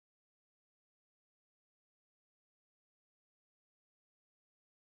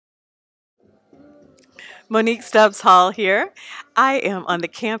Monique Stubbs Hall here. I am on the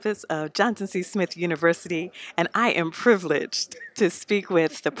campus of Johnson C. Smith University, and I am privileged to speak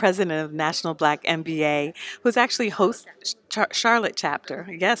with the president of National Black MBA, who's actually Charlotte chapter.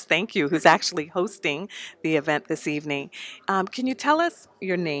 Yes, thank you. Who's actually hosting the event this evening? Can you tell us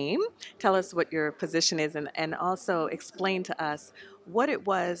your name? Tell us what your position is, and also explain to us what it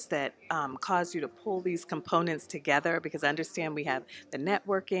was that caused you to pull these components together, because I understand we have the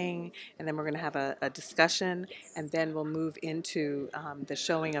networking, and then we're going to have a discussion, and then we'll move into the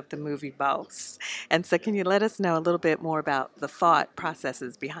showing of the movie Boss. And so can you let us know a little bit more about the thought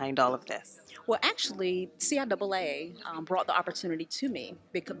processes behind all of this? Well, actually, CIAA brought the opportunity to me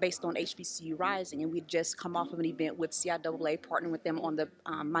based on HBCU Rising, and we'd just come off of an event with CIAA, partnering with them on the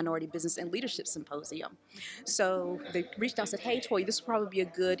Minority Business and Leadership Symposium. So they reached out and said, hey, Toy, this would probably be a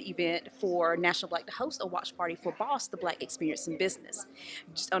good event for National Black to host a watch party for Boss, the Black Experience in Business.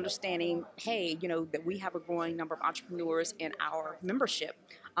 Just understanding, hey, that we have a growing number of entrepreneurs in our membership.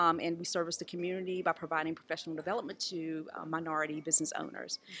 And we service the community by providing professional development to minority business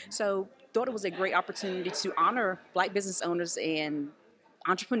owners. So thought it was a great opportunity to honor Black business owners and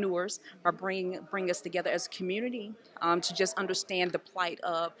entrepreneurs by bring us together as a community to just understand the plight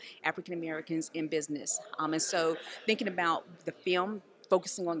of African Americans in business. And so thinking about the film,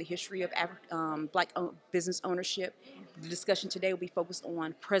 focusing on the history of Black business ownership, the discussion today will be focused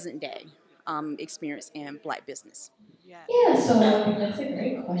on present day experience in Black business. Yeah, so that's a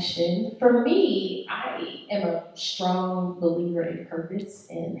great question. For me, I am a strong believer in purpose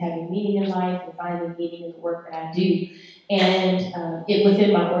and having meaning in life and finding meaning in the work that I do. And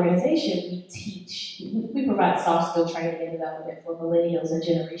within my organization, we provide soft skill training and development for millennials and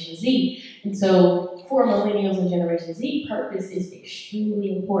Generation Z. And so for millennials and Generation Z, purpose is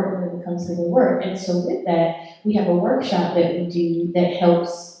extremely important when it comes to the work. And so with that, we have a workshop that we do that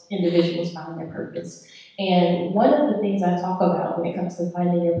helps individuals find their purpose. And one of the things I talk about when it comes to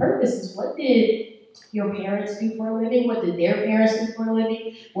finding your purpose is, what did your parents do for a living? What did their parents do for a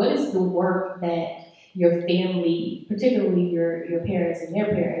living? What is the work that your family, particularly your parents and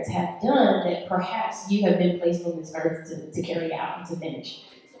their parents, have done that perhaps you have been placed on this earth to carry out and to finish?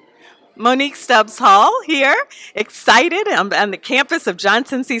 Monique Stubbs Hall here, excited. I'm on the campus of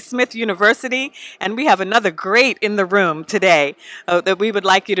Johnson C. Smith University, and we have another great in the room today that we would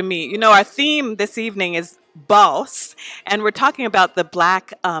like you to meet. You know, our theme this evening is Boss, and we're talking about the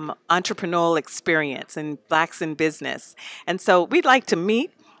Black entrepreneurial experience and Blacks in business. And so we'd like to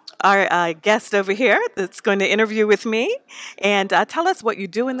meet our guest over here that's going to interview with me, and tell us what you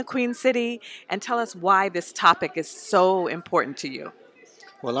do in the Queen City, and tell us why this topic is so important to you.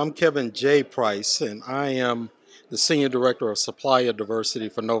 Well, I'm Kevin J. Price, and I am the Senior Director of Supplier Diversity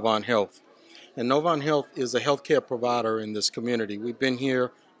for Novant Health. And Novant Health is a healthcare provider in this community. We've been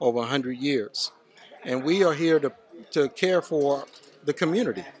here over 100 years, and we are here to care for the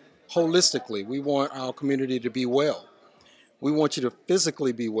community holistically. We want our community to be well. We want you to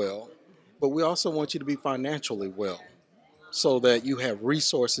physically be well, but we also want you to be financially well so that you have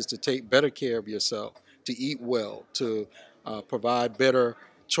resources to take better care of yourself, to eat well, to provide better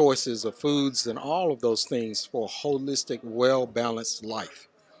choices of foods and all of those things for a holistic, well-balanced life.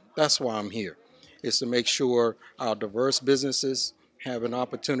 That's why I'm here, is to make sure our diverse businesses have an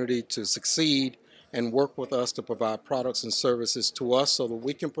opportunity to succeed and work with us to provide products and services to us so that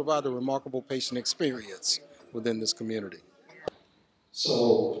we can provide a remarkable patient experience within this community.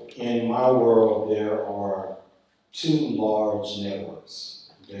 So in my world, there are two large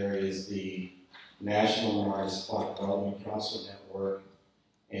networks. There is the National Minority Supply Development Council Network,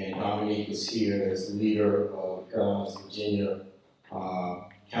 and Dominique is here as leader of Carolinas, Virginia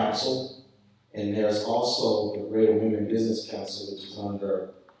Council. And there's also the Greater Women Business Council, which is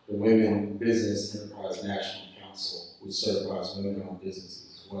under the Women Business Enterprise National Council, which certifies women-owned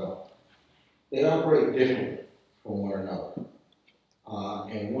businesses as well. They operate differently from one another.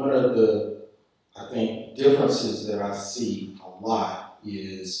 And one of the, I think, differences that I see a lot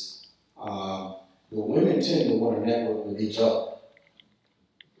is the women tend to want to network with each other.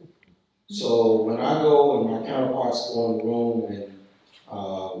 So when I go and my counterparts go in the room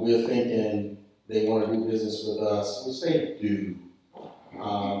and we're thinking they want to do business with us, which they do,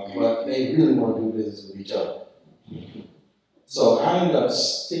 but they really want to do business with each other. So I end up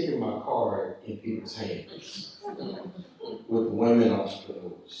sticking my card in people's hands with women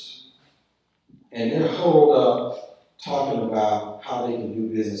entrepreneurs. And they're huddled up talking about how they can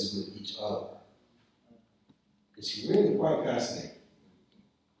do business with each other. It's really quite fascinating.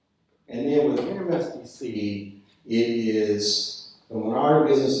 And then with MSDC, it is the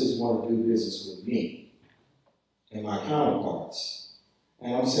minority businesses want to do business with me and my counterparts.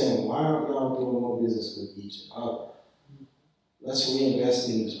 And I'm saying, why aren't y'all doing more business with each other? Let's reinvest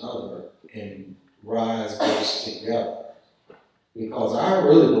in each other and rise both together. Because I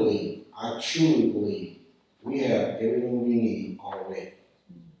really believe, I truly believe, we have everything we need already.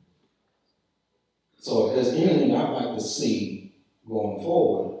 So if there's anything I'd like to see going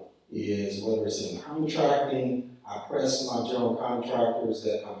forward is whether it's in contracting, I press my general contractors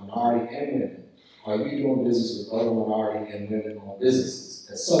that are minority and women. Are you doing business with other minority and women-owned businesses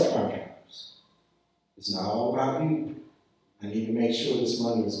as subcontractors? It's not all about you. I need to make sure this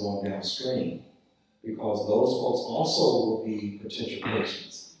money is going downstream because those folks also will be potential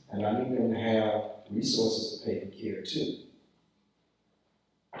patients, and I need them to have resources to pay for care too.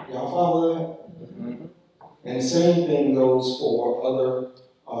 Y'all follow that? Mm-hmm. And the same thing goes for other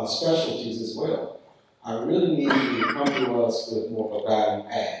specialties as well. I really need you to come to us with more of a value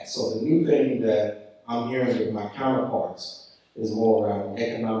add. So the new thing that I'm hearing with my counterparts is more around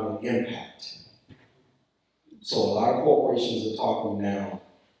economic impact. So a lot of corporations are talking now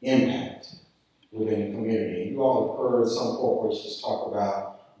impact within the community. You all have heard some corporations talk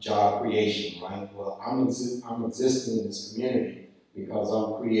about job creation, right? Well, I'm existing in this community because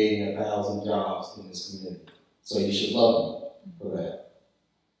I'm creating 1,000 jobs in this community. So you should love me for that.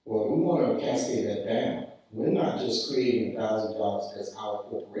 Well, we want to cascade that down. We're not just creating 1,000 jobs as our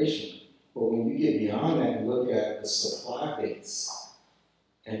corporation, but when you get beyond that and look at the supply base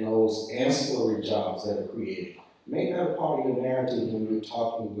and those ancillary jobs that are created, make that a part of your narrative when you're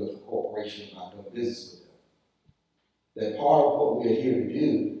talking with a corporation about doing business with them. That part of what we're here to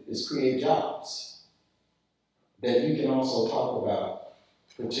do is create jobs that you can also talk about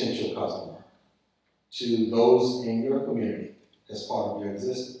potential customer to those in your community as part of your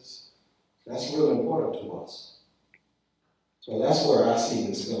existence. That's really important to us. So that's where I see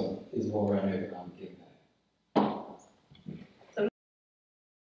this going, is more around economic impact.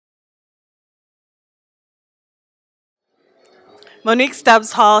 Monique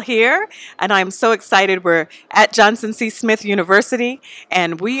Stubbs Hall here, and I'm so excited. We're at Johnson C. Smith University,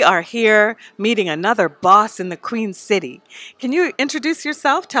 and we are here meeting another boss in the Queen City. Can you introduce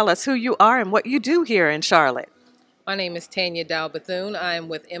yourself? Tell us who you are and what you do here in Charlotte. My name is Tanya Dow-Bethune. I am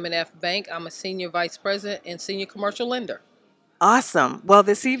with M&F Bank. I'm a Senior Vice President and Senior Commercial Lender. Awesome. Well,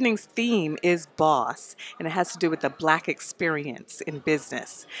 this evening's theme is boss, and it has to do with the Black experience in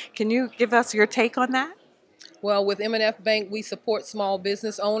business. Can you give us your take on that? Well, with M&F Bank, we support small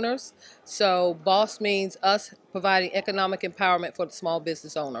business owners. So BOSS means us providing economic empowerment for the small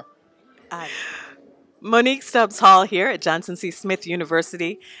business owner. Monique Stubbs Hall here at Johnson C. Smith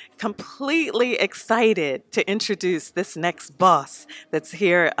University, completely excited to introduce this next boss that's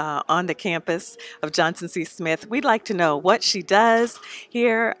here on the campus of Johnson C. Smith. We'd like to know what she does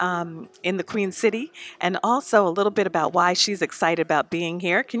here in the Queen City and also a little bit about why she's excited about being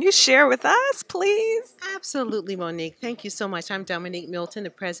here. Can you share with us, please? Absolutely, Monique. Thank you so much. I'm Dominique Milton, the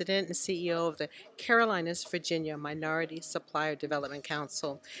President and CEO of the Carolinas, Virginia Minority Supplier Development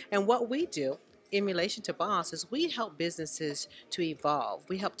Council. And what we do in relation to BOSS is we help businesses to evolve.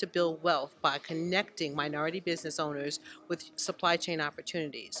 We help to build wealth by connecting minority business owners with supply chain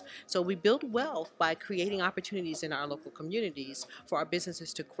opportunities. So we build wealth by creating opportunities in our local communities for our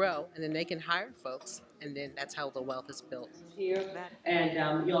businesses to grow, and then they can hire folks, and then that's how the wealth is built. Here,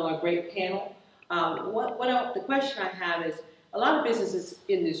 and you all are a great panel. The question I have is, a lot of businesses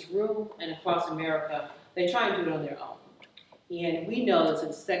in this room and across America, they try and do it on their own. And we know that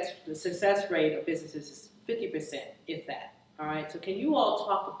the success rate of businesses is 50%, if that. All right, so can you all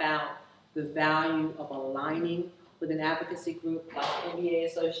talk about the value of aligning with an advocacy group like the MBA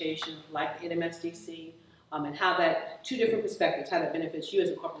Association, like the NMSDC, and how that, two different perspectives, how that benefits you as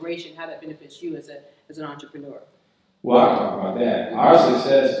a corporation, how that benefits you as an entrepreneur? Well, I can talk about that. Our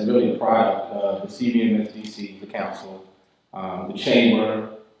success is really a product of the CBMSDC, the council, the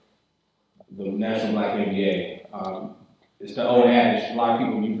chamber, the National Black MBA. It's the old adage, a lot of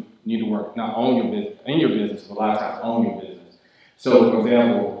people need to work, not own your business, in your business, but a lot of times own your business. So, for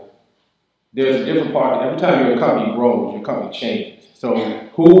example, there's a different part, every time your company grows, your company changes. So,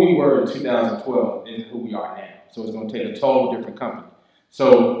 who we were in 2012 isn't who we are now. So, it's going to take a total different company.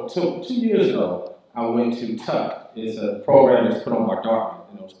 So 2 years ago, I went to TUCK. It's a program that's put on by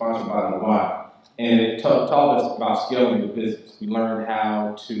Dartmouth, sponsored by Novant. And it taught us about scaling the business. We learned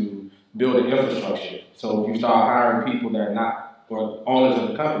how to build an infrastructure. So if you start hiring people that are not or owners of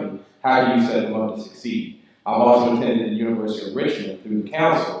the company, how do you set them up to succeed? I've also attended the University of Richmond through the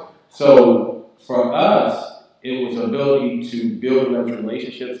council. So for us, it was the ability to build those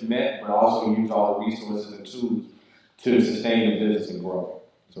relationships, but also use all the resources and tools to sustain the business and grow.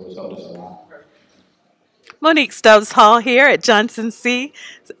 So it's helped us a lot. Monique Stubbs Hall here at Johnson C.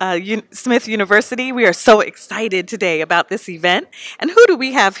 Smith University. We are so excited today about this event. And who do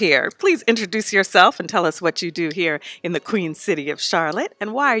we have here? Please introduce yourself and tell us what you do here in the Queen City of Charlotte.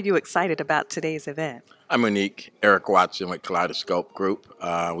 And why are you excited about today's event? I'm Monique, Eric Watson with Kaleidoscope Group.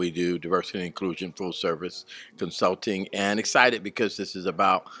 We do diversity and inclusion, full service consulting, and excited because this is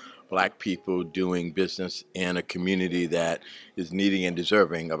about Black people doing business in a community that is needing and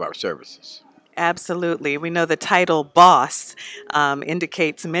deserving of our services. Absolutely. We know the title boss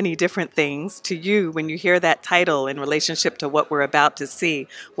indicates many different things. To you, when you hear that title in relationship to what we're about to see,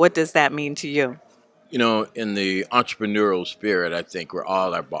 what does that mean to you? You know, in the entrepreneurial spirit, I think we're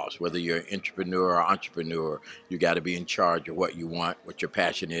all our boss. Whether you're an entrepreneur, you got to be in charge of what you want, what your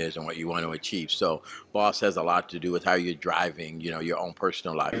passion is, and what you want to achieve. So, boss has a lot to do with how you're driving, your own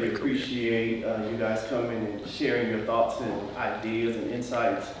personal life. I really appreciate you guys coming and sharing your thoughts and ideas and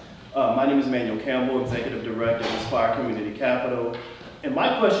insights. My name is Manuel Campbell, Executive Director of Inspire Community Capital. And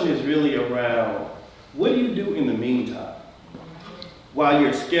my question is really around, what do you do in the meantime? While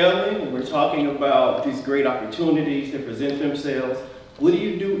you're scaling, and we're talking about these great opportunities that present themselves, what do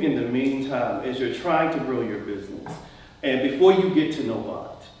you do in the meantime as you're trying to grow your business? And before you get to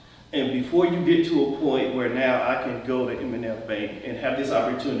Novant, and before you get to a point where now I can go to M&F Bank and have this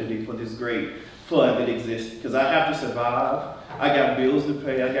opportunity for this great fund that exists, because I have to survive, I got bills to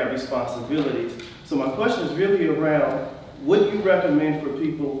pay, I got responsibilities. So my question is really around, what do you recommend for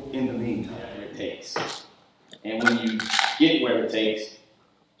people in the meantime? It takes. And when you get where it takes,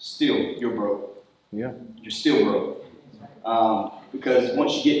 still, you're broke. Yeah. You're still broke. Because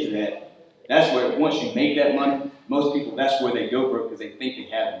once you get to that, that's where, once you make that money, most people, that's where they go broke because they think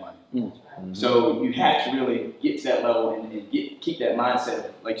they have the money. Mm-hmm. So you have to really get to that level and keep that mindset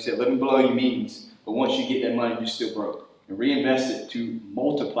of, like you said, living below your means. But once you get that money, you're still broke. And reinvest it to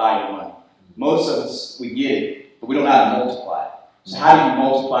multiply your money. Most of us, we get it, but we don't know how to multiply it. So how do you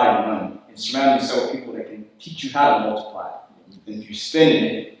multiply your money? And surround yourself with people that can teach you how to multiply it. And if you're spending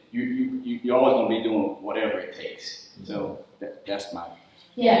it, you're always going to be doing whatever it takes. So that's my.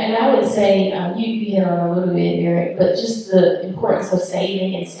 Yeah, and I would say, you hit on a little bit, Eric, but just the importance of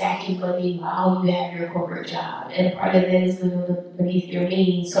saving and stacking money while you have your corporate job. And part of that is living beneath your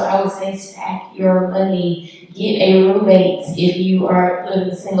means. So I would say stack your money, get a roommate if you are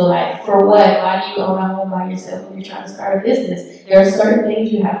living a single life. For what? Why do you own a home by yourself when you're trying to start a business? There are certain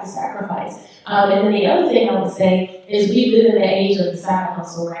things you have to sacrifice. And then the other thing I would say is we live in the age of the side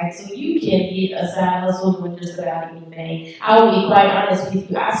hustle, right? So you can get a side hustle doing just about anything. I will be quite honest with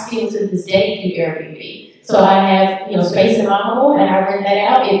you. I still to this day do Airbnb. So I have, space in my home and I rent that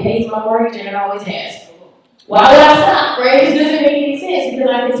out. It pays my mortgage and it always has. Why would I stop, right? It doesn't make any sense because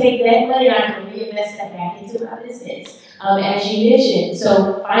I can take that money and I can reinvest that back into my business. As you mentioned,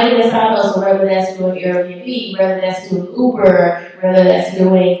 so finding a side hustle, whether that's doing Airbnb, whether that's doing Uber, whether that's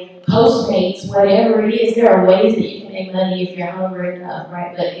doing Postmates, whatever it is, there are ways that you can make money if you're hungry enough,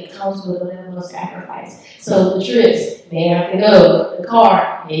 right? But it comes with a level of sacrifice. So the trips may have to go, the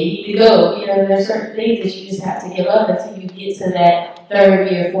car may need to go. There's certain things that you just have to give up until you get to that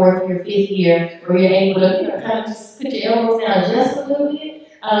third year, fourth year, fifth year, where you're able to, kind of just put your elbows down just a little bit.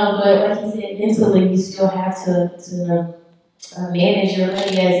 But like you said, mentally, you still have to manage your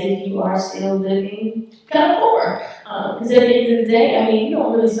money as if you are still living kind of poor. Because at the end of the day, you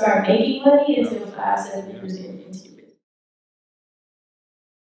don't really start making money until 5-7 years into your business.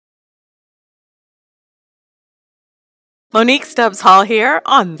 Monique Stubbs Hall here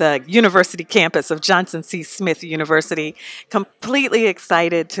on the University campus of Johnson C. Smith University. Completely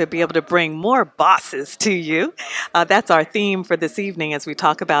excited to be able to bring more bosses to you. That's our theme for this evening as we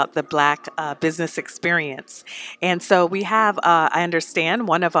talk about the Black business experience. And so we have, I understand,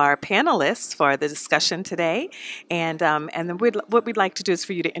 one of our panelists for the discussion today. And then what we'd like to do is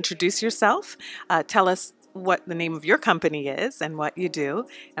for you to introduce yourself, tell us what the name of your company is and what you do,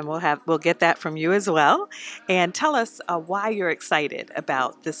 and we'll get that from you as well. And tell us why you're excited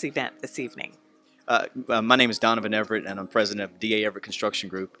about this event this evening. My name is Donovan Everett, and I'm president of DA Everett Construction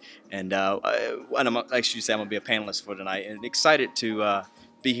Group. And I'm actually I'm going to be a panelist for tonight, and excited to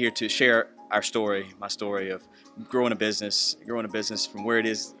be here to share our story, my story of growing a business from where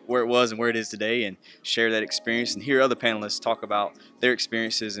it was and where it is today, and share that experience and hear other panelists talk about their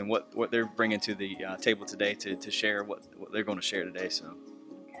experiences and what they're bringing to the table today to share what they're going to share today. So.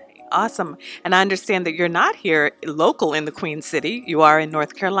 Awesome. And I understand that you're not here local in the Queen City. You are in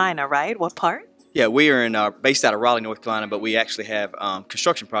North Carolina, right? What part? Yeah, we are based out of Raleigh, North Carolina, but we actually have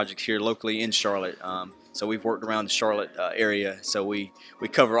construction projects here locally in Charlotte. So we've worked around the Charlotte area. So we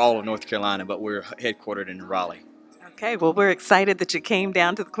cover all of North Carolina, but we're headquartered in Raleigh. Okay, well, we're excited that you came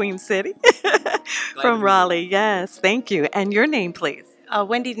down to the Queen City from Raleigh. Yes, thank you. And your name, please.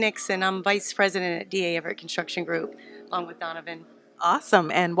 Wendy Nixon. I'm Vice President at DA Everett Construction Group, along with Donovan. Awesome.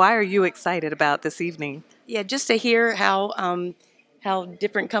 And why are you excited about this evening? Yeah, just to hear how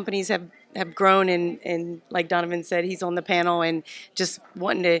different companies have grown, and like Donovan said, he's on the panel, and just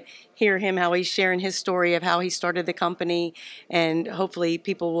wanting to hear him, how he's sharing his story of how he started the company, and hopefully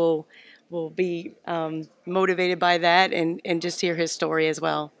people will be motivated by that, and just hear his story as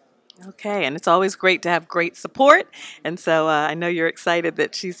well. Okay, and it's always great to have great support. And so I know you're excited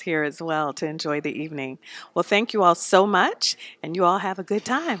that she's here as well to enjoy the evening. Well, thank you all so much, and you all have a good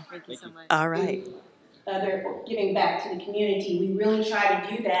time. Thank you so much. All right. Other giving back to the community. We really try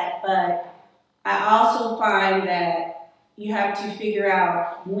to do that, but I also find that you have to figure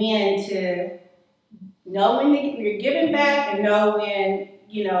out when to know when you're giving back and know when,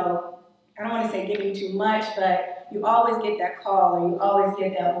 I don't want to say giving too much, but you always get that call, or you always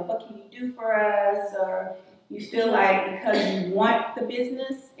get that, well, what can you do for us? Or you feel like because you want the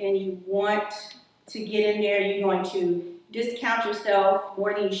business and you want to get in there, you're going to discount yourself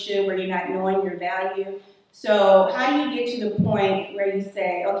more than you should, where you're not knowing your value. So how do you get to the point where you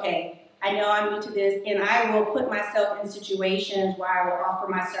say, okay, I know I'm new to this, and I will put myself in situations where I will offer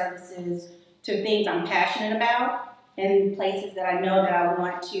my services to things I'm passionate about and places that I know that I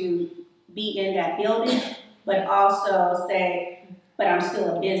want to be in that building, but also say, but I'm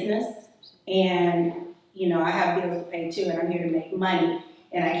still a business, and I have bills to pay too, and I'm here to make money,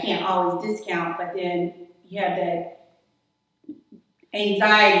 and I can't always discount. But then you have that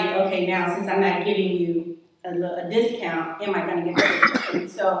anxiety. Okay, now since I'm not giving you a discount, am I going to get the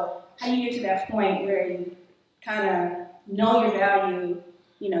discount? So how do you get to that point where you kind of know your value,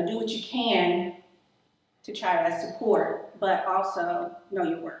 do what you can to try to support, but also know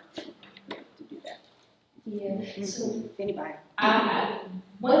your worth to do that? Yeah. So anybody?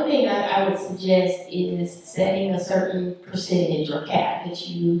 One thing I would suggest is setting a certain percentage or cap that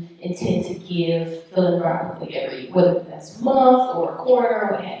you intend to give philanthropically whether that's a month or a quarter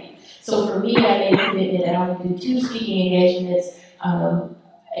or what have you. So for me, I made a commitment that I would do 2 speaking engagements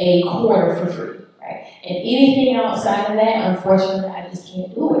a quarter for free, right? And anything outside of that, unfortunately, I just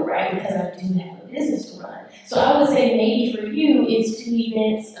can't do it, right? Because I do have a business to run. So I would say maybe for you, it's 2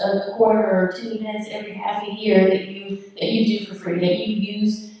 events a quarter or 2 events every half a year that you do for free, that you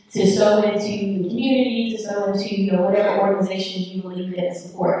use to sow into the community, to sow into whatever organizations you believe in and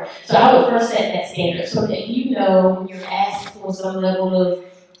support. So I would first set that standard so that when you're asked for some level of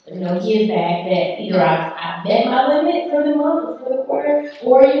give back, that either I've met my limit for the month or for the quarter,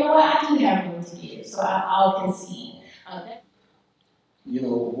 or I do have room to give, so I'll concede.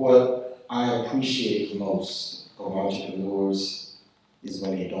 What I appreciate most of entrepreneurs is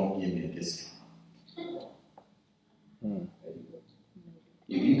when they don't give me a discount.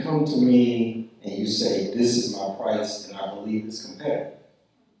 If you come to me and you say, this is my price and I believe it's competitive,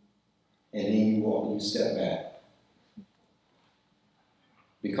 and then you step back,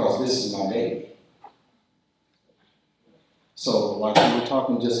 because this is my baby. So like we were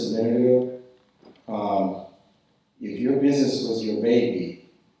talking just a minute ago, if your business was your baby,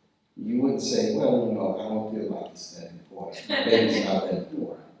 you wouldn't say, well, I don't feel like it's that important. My baby's not that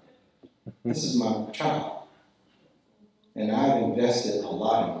important. This is my child. And I've invested a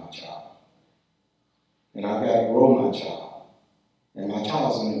lot in my child. And I've got to grow my child. And my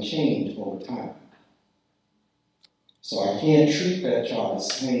child's going to change over time. So I can't treat that child the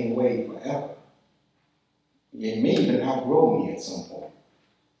same way forever. It may even outgrow me at some point.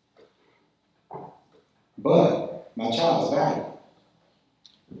 But my child's valuable.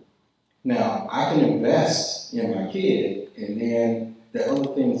 Now, I can invest in my kid, and then there are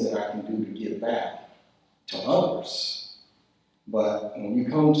other things that I can do to give back to others. But when you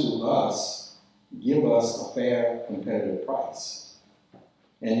come to us, give us a fair, competitive price.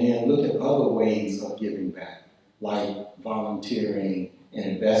 And then look at other ways of giving back, like volunteering and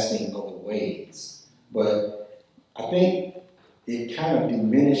investing other ways. But I think it kind of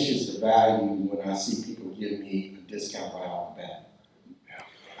diminishes the value when I see people give me a discount right off the bat.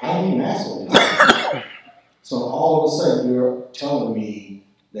 I didn't even ask for this. So all of a sudden you're telling me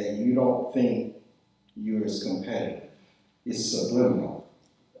that you don't think you're as competitive. It's subliminal.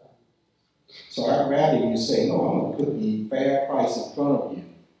 So I'd rather you say, no, I'm going to put the fair price in front of you,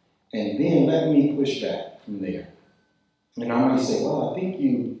 and then let me push back from there. And I might say, well, I think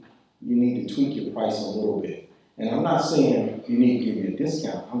you need to tweak your price a little bit. And I'm not saying you need to give me a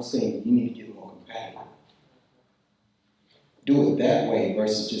discount. I'm saying you need to get more competitive. Do it that way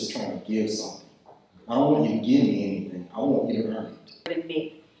versus just trying to give something. I don't want you to give me anything. I want you to earn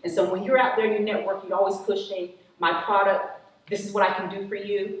it. And so when you're out there in your network, you're always pushing my product, this is what I can do for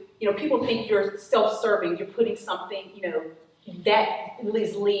you. You know, people think you're self-serving, you're putting something, you know, that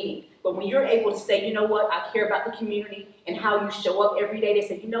is leading. But when you're able to say, you know what, I care about the community and how you show up every day, they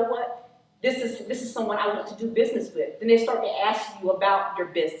say, you know what, this is someone I want to do business with. Then they start to ask you about your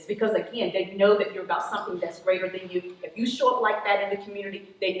business because, again, they know that you're about something that's greater than you. If you show up like that in the community,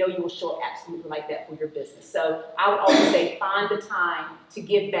 they know you will show up absolutely like that for your business. So I would always say find the time to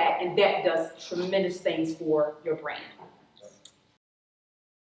give back, and that does tremendous things for your brand.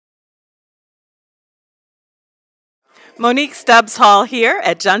 Monique Stubbs Hall here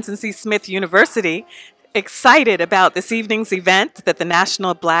at Johnson C. Smith University, excited about this evening's event that the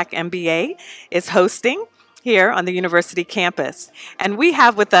National Black MBA is hosting here on the university campus. And we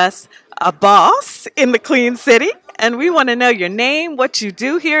have with us a boss in the Queen City, and we want to know your name, what you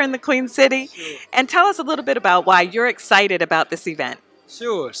do here in the Queen City, and tell us a little bit about why you're excited about this event.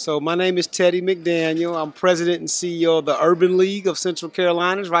 Sure. So my name is Teddy McDaniel. I'm president and CEO of the Urban League of Central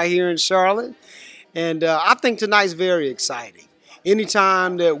Carolinas right here in Charlotte. And I think tonight's very exciting.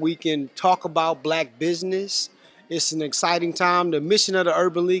 Anytime that we can talk about black business, it's an exciting time. The mission of the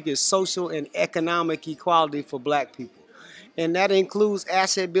Urban League is social and economic equality for black people. And that includes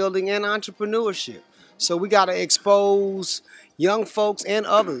asset building and entrepreneurship. So we got to expose young folks and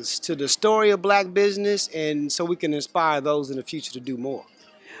others to the story of black business, and so we can inspire those in the future to do more.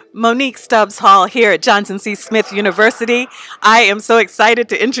 Monique Stubbs Hall here at Johnson C. Smith University. I am so excited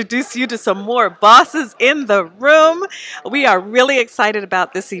to introduce you to some more bosses in the room. We are really excited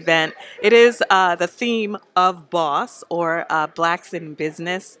about this event. It is the theme of Boss, or Blacks in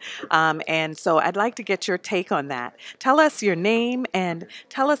Business. And so I'd like to get your take on that. Tell us your name and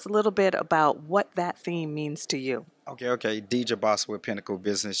tell us a little bit about what that theme means to you. Okay. DJ Boss with Pinnacle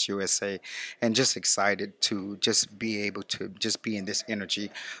Business USA, and just excited to just be able to just be in this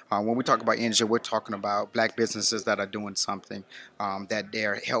energy. When we talk about energy, we're talking about black businesses that are doing something, that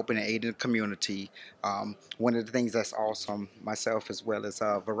they're helping and aiding the community. One of the things that's awesome, myself as well as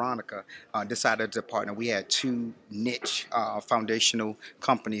Veronica, decided to partner. We had two niche foundational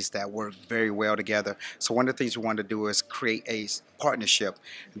companies that work very well together. So one of the things we wanted to do is create a partnership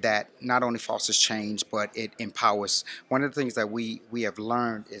that not only fosters change, but it empowers. One of the things that we have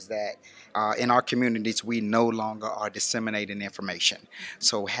learned is that in our communities, we no longer are disseminating information.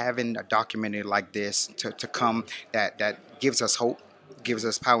 So having a documentary like this to come that gives us hope, gives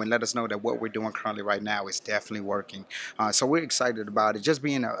us power, and let us know that what we're doing currently right now is definitely working. So we're excited about it. Just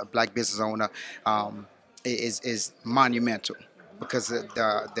being a black business owner is monumental, because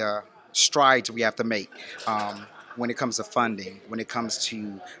the strides we have to make when it comes to funding, when it comes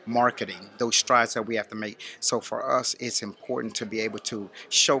to marketing, those strides that we have to make. So for us, it's important to be able to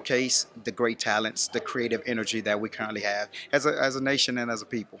showcase the great talents, the creative energy that we currently have as a nation and as a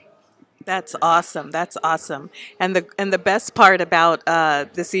people. That's awesome. That's awesome. And the best part about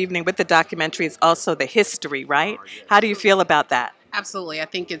this evening with the documentary is also the history, right? How do you feel about that? Absolutely. I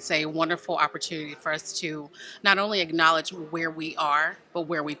think it's a wonderful opportunity for us to not only acknowledge where we are, but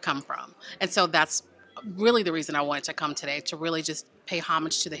where we've come from. And so that's really the reason I wanted to come today, to really just pay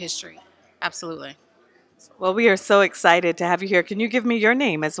homage to the history. Absolutely. Well, we are so excited to have you here. Can you give me your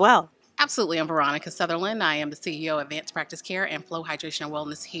name as well? Absolutely. I'm Veronica Sutherland. I am the CEO of Advanced Practice Care and Flow Hydration and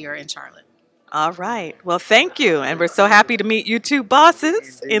Wellness here in Charlotte. All right. Well, thank you. And we're so happy to meet you two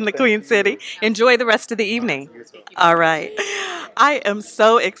bosses in the Queen City. Enjoy the rest of the evening. All right. I am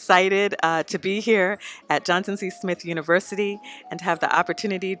so excited to be here at Johnson C. Smith University and to have the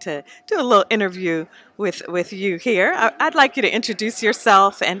opportunity to do a little interview with you here. I'd like you to introduce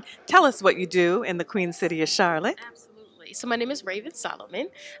yourself and tell us what you do in the Queen City of Charlotte. So my name is Raven Solomon.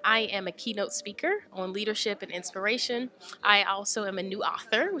 I am a keynote speaker on leadership and inspiration. I also am a new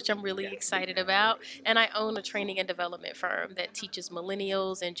author, which I'm really excited about, and I own a training and development firm that teaches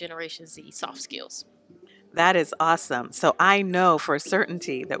millennials and Generation Z soft skills. That is awesome. So I know for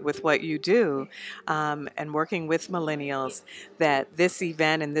certainty that with what you do and working with millennials, that this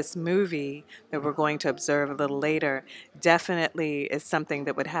event and this movie that we're going to observe a little later definitely is something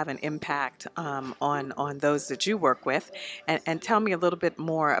that would have an impact on those that you work with. And tell me a little bit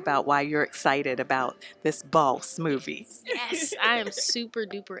more about why you're excited about this Boss movie. Yes, I am super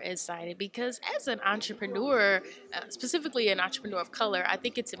duper excited because as an entrepreneur, specifically an entrepreneur of color, I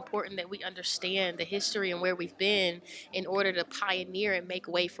think it's important that we understand the history and where we've been in order to pioneer and make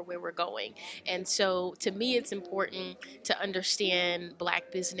way for where we're going. And so to me, it's important to understand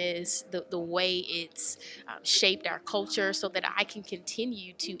Black business, the way it's shaped our culture, so that I can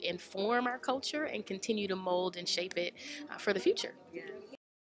continue to inform our culture and continue to mold and shape it for the future.